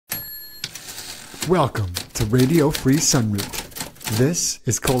Welcome to Radio Free Sunroot. This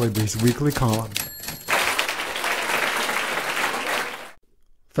is KOLLIBRI'S weekly column.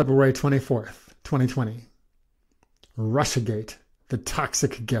 February 24th, 2020. Russiagate, the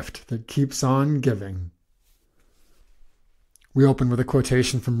toxic gift that keeps on giving. We open with a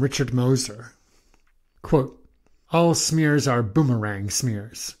quotation from Richard Moser. Quote, "All smears are boomerang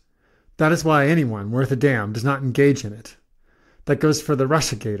smears. That is why anyone worth a damn does not engage in it. That goes for the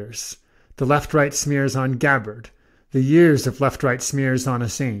Russiagators, the left-right smears on Gabbard, the years of left-right smears on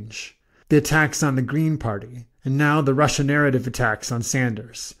Assange, the attacks on the Green Party, and now the Russia narrative attacks on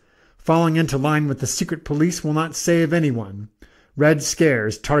Sanders. Falling into line with the secret police will not save anyone. Red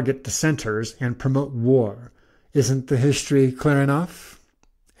scares target dissenters and promote war. Isn't the history clear enough?"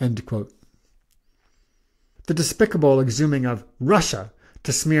 End quote. The despicable exhuming of Russia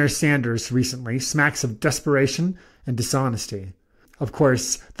to smear Sanders recently smacks of desperation and dishonesty. Of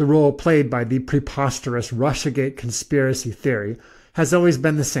course, the role played by the preposterous Russiagate conspiracy theory has always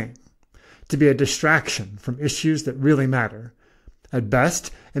been the same: to be a distraction from issues that really matter. At best,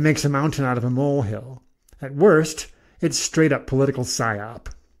 it makes a mountain out of a molehill. At worst, it's straight-up political psyop.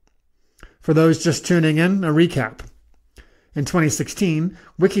 For those just tuning in, a recap. In 2016,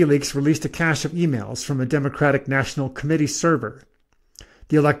 WikiLeaks released a cache of emails from a Democratic National Committee server.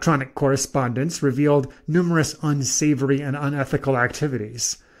 The electronic correspondence revealed numerous unsavory and unethical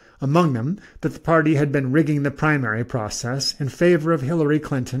activities, among them that the party had been rigging the primary process in favor of Hillary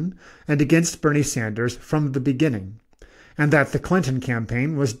Clinton and against Bernie Sanders from the beginning, and that the Clinton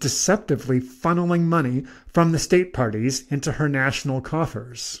campaign was deceptively funneling money from the state parties into her national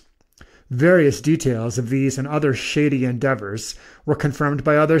coffers. Various details of these and other shady endeavors were confirmed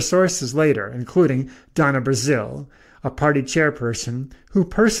by other sources later, including Donna Brazile, a party chairperson who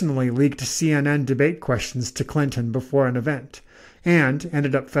personally leaked CNN debate questions to Clinton before an event, and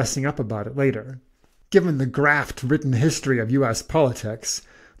ended up fessing up about it later. Given the graft-written history of U.S. politics,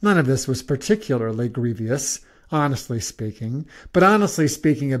 none of this was particularly grievous, honestly speaking, but honestly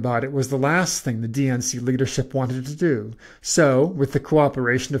speaking about it was the last thing the DNC leadership wanted to do. So, with the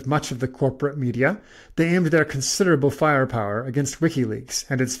cooperation of much of the corporate media, they aimed their considerable firepower against WikiLeaks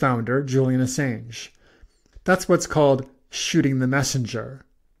and its founder, Julian Assange. That's what's called shooting the messenger.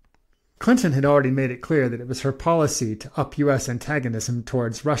 Clinton had already made it clear that it was her policy to up U.S. antagonism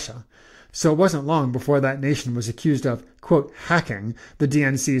towards Russia, so it wasn't long before that nation was accused of, quote, hacking the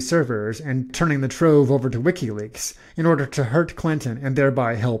DNC servers and turning the trove over to WikiLeaks in order to hurt Clinton and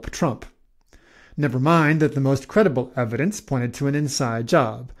thereby help Trump. Never mind that the most credible evidence pointed to an inside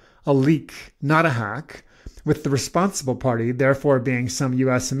job, a leak, not a hack, with the responsible party therefore being some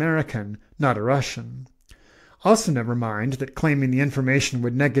U.S. American, not a Russian. Also never mind that claiming the information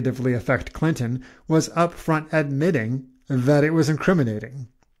would negatively affect Clinton was upfront admitting that it was incriminating.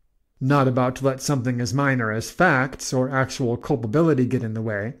 Not about to let something as minor as facts or actual culpability get in the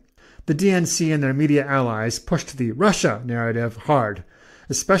way, the DNC and their media allies pushed the Russia narrative hard,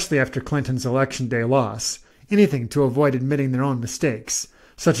 especially after Clinton's Election Day loss, anything to avoid admitting their own mistakes,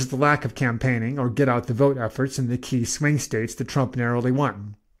 such as the lack of campaigning or get-out-the-vote efforts in the key swing states that Trump narrowly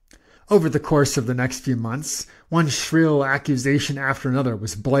won. Over the course of the next few months, one shrill accusation after another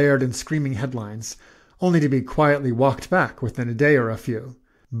was blared in screaming headlines, only to be quietly walked back within a day or a few.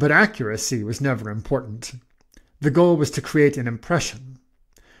 But accuracy was never important. The goal was to create an impression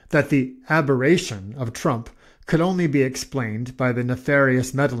that the aberration of Trump could only be explained by the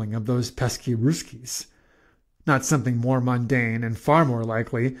nefarious meddling of those pesky Ruskies, not something more mundane and far more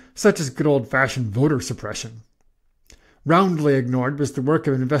likely, such as good old-fashioned voter suppression. Roundly ignored was the work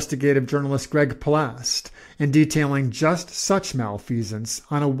of investigative journalist Greg Palast in detailing just such malfeasance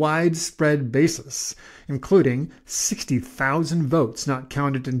on a widespread basis, including 60,000 votes not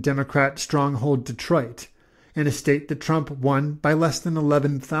counted in Democrat stronghold Detroit, in a state that Trump won by less than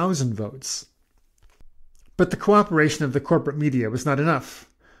 11,000 votes. But the cooperation of the corporate media was not enough.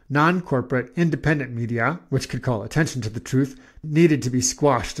 Non-corporate, independent media, which could call attention to the truth, needed to be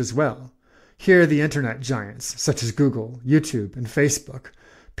squashed as well. Here the internet giants, such as Google, YouTube, and Facebook,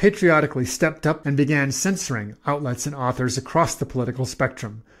 patriotically stepped up and began censoring outlets and authors across the political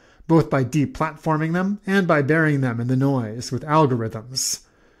spectrum, both by deplatforming them and by burying them in the noise with algorithms.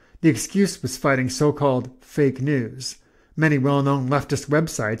 The excuse was fighting so-called fake news. Many well-known leftist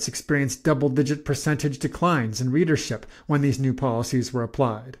websites experienced double-digit percentage declines in readership when these new policies were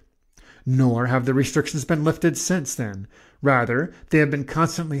applied. Nor have the restrictions been lifted since then. Rather, they have been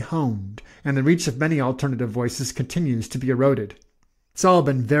constantly honed, and the reach of many alternative voices continues to be eroded. It's all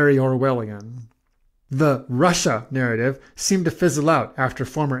been very Orwellian. The Russia narrative seemed to fizzle out after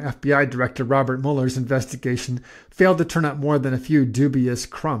former FBI Director Robert Mueller's investigation failed to turn up more than a few dubious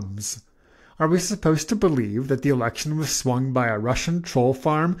crumbs. Are we supposed to believe that the election was swung by a Russian troll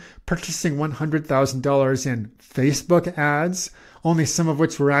farm purchasing $100,000 in Facebook ads, only some of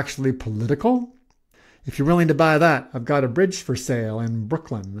which were actually political? If you're willing to buy that, I've got a bridge for sale in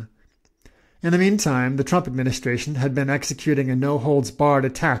Brooklyn. In the meantime, the Trump administration had been executing a no-holds-barred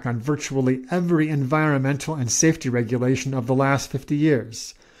attack on virtually every environmental and safety regulation of the last 50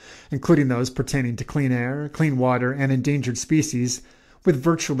 years, including those pertaining to clean air, clean water, and endangered species, with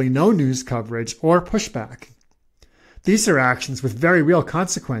virtually no news coverage or pushback. These are actions with very real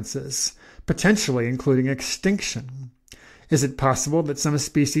consequences, potentially including extinction. Is it possible that some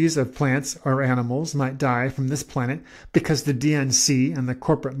species of plants or animals might die from this planet because the DNC and the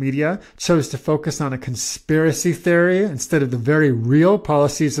corporate media chose to focus on a conspiracy theory instead of the very real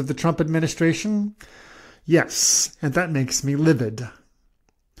policies of the Trump administration? Yes, and that makes me livid.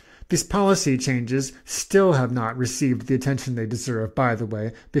 These policy changes still have not received the attention they deserve, by the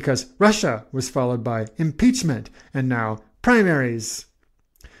way, because Russia was followed by impeachment and now primaries.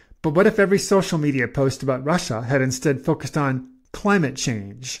 But what if every social media post about Russia had instead focused on climate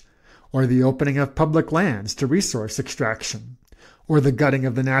change, or the opening of public lands to resource extraction, or the gutting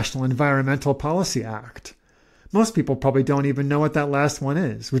of the National Environmental Policy Act? Most people probably don't even know what that last one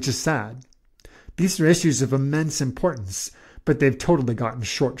is, which is sad. These are issues of immense importance, but they've totally gotten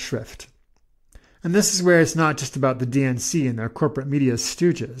short shrift. And this is where it's not just about the DNC and their corporate media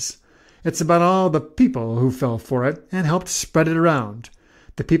stooges. It's about all the people who fell for it and helped spread it around.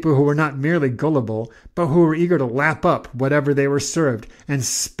 The people who were not merely gullible, but who were eager to lap up whatever they were served and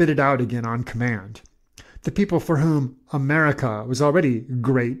spit it out again on command. The people for whom America was already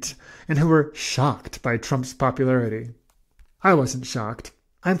great and who were shocked by Trump's popularity. I wasn't shocked.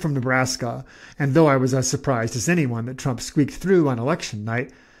 I'm from Nebraska, and though I was as surprised as anyone that Trump squeaked through on election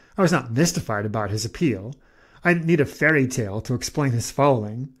night, I was not mystified about his appeal. I didn't need a fairy tale to explain his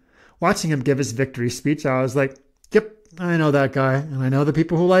following. Watching him give his victory speech, I was like, yep, I know that guy, and I know the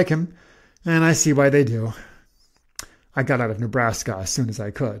people who like him, and I see why they do. I got out of Nebraska as soon as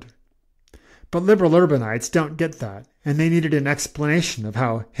I could. But liberal urbanites don't get that, and they needed an explanation of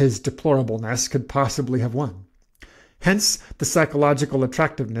how his deplorableness could possibly have won. Hence the psychological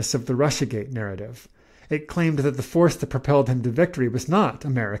attractiveness of the Russiagate narrative. It claimed that the force that propelled him to victory was not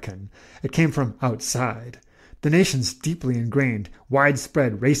American. It came from outside. The nation's deeply ingrained,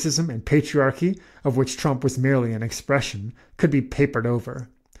 widespread racism and patriarchy, of which Trump was merely an expression, could be papered over.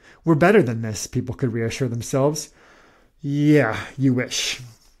 We're better than this, people could reassure themselves. Yeah, you wish.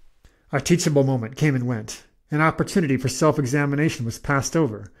 Our teachable moment came and went. An opportunity for self-examination was passed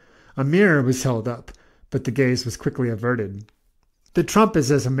over. A mirror was held up, but the gaze was quickly averted. That Trump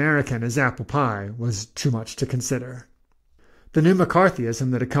is as American as apple pie was too much to consider. The new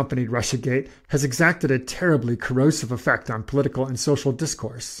McCarthyism that accompanied Russiagate has exacted a terribly corrosive effect on political and social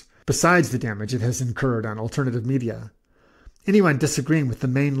discourse, besides the damage it has incurred on alternative media. Anyone disagreeing with the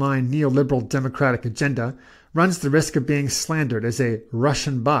mainline neoliberal democratic agenda runs the risk of being slandered as a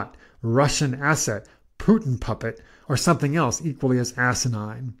Russian bot, Russian asset, Putin puppet, or something else equally as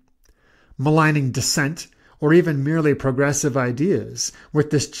asinine. Maligning dissent, or even merely progressive ideas,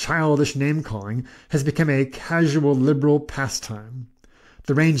 with this childish name-calling, has become a casual liberal pastime.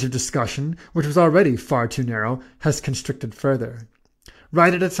 The range of discussion, which was already far too narrow, has constricted further.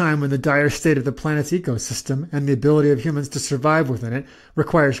 Right at a time when the dire state of the planet's ecosystem and the ability of humans to survive within it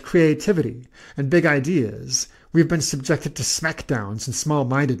requires creativity and big ideas, we've been subjected to smackdowns and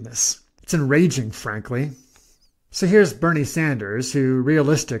small-mindedness. It's enraging, frankly. So here's Bernie Sanders, who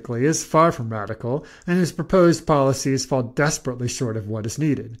realistically is far from radical and whose proposed policies fall desperately short of what is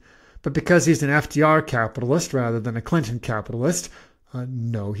needed. But because he's an FDR capitalist rather than a Clinton capitalist,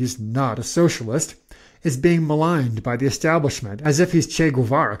 no, he's not a socialist, is being maligned by the establishment as if he's Che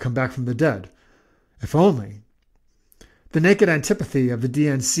Guevara come back from the dead. If only. The naked antipathy of the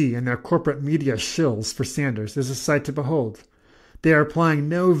DNC and their corporate media shills for Sanders is a sight to behold. They are applying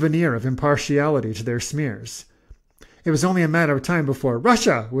no veneer of impartiality to their smears. It was only a matter of time before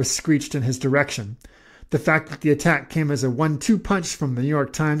Russia was screeched in his direction. The fact that the attack came as a 1-2 punch from the New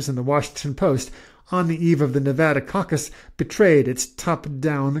York Times and the Washington Post on the eve of the Nevada caucus betrayed its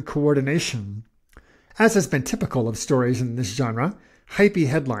top-down coordination. As has been typical of stories in this genre, hypey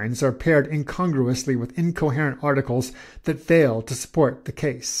headlines are paired incongruously with incoherent articles that fail to support the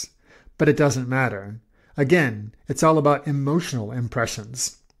case. But it doesn't matter. Again, it's all about emotional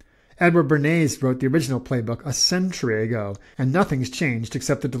impressions. Edward Bernays wrote the original playbook a century ago, and nothing's changed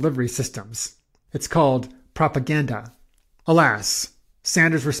except the delivery systems. It's called propaganda. Alas,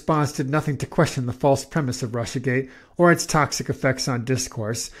 Sanders' response did nothing to question the false premise of Russiagate, or its toxic effects on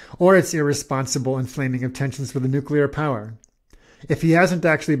discourse, or its irresponsible inflaming of tensions with a nuclear power. If he hasn't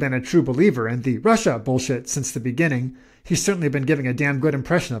actually been a true believer in the Russia bullshit since the beginning, he's certainly been giving a damn good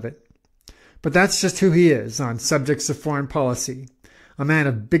impression of it. But that's just who he is on subjects of foreign policy. A man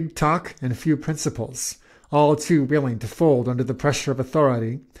of big talk and few principles, all too willing to fold under the pressure of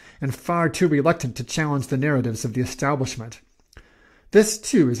authority, and far too reluctant to challenge the narratives of the establishment. This,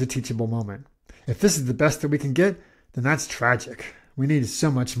 too, is a teachable moment. If this is the best that we can get, then that's tragic. We need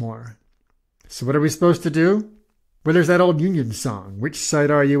so much more. So what are we supposed to do? Well, there's that old Union song, Which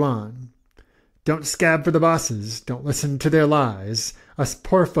Side Are You On? Don't scab for the bosses, don't listen to their lies. Us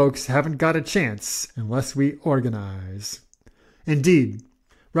poor folks haven't got a chance unless we organize. Indeed,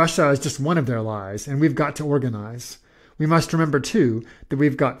 Russia is just one of their lies, and we've got to organize. We must remember, too, that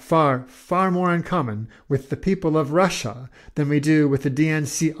we've got far, far more in common with the people of Russia than we do with the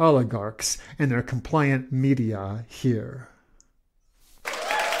DNC oligarchs and their compliant media here.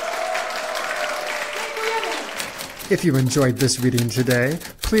 If you enjoyed this reading today,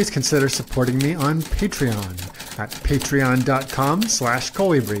 please consider supporting me on Patreon at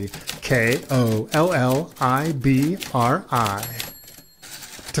patreon.com/Kollibri, KOLLIBRI.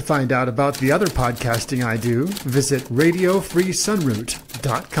 To find out about the other podcasting I do, visit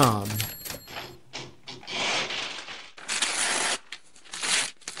radiofreesunroot.com.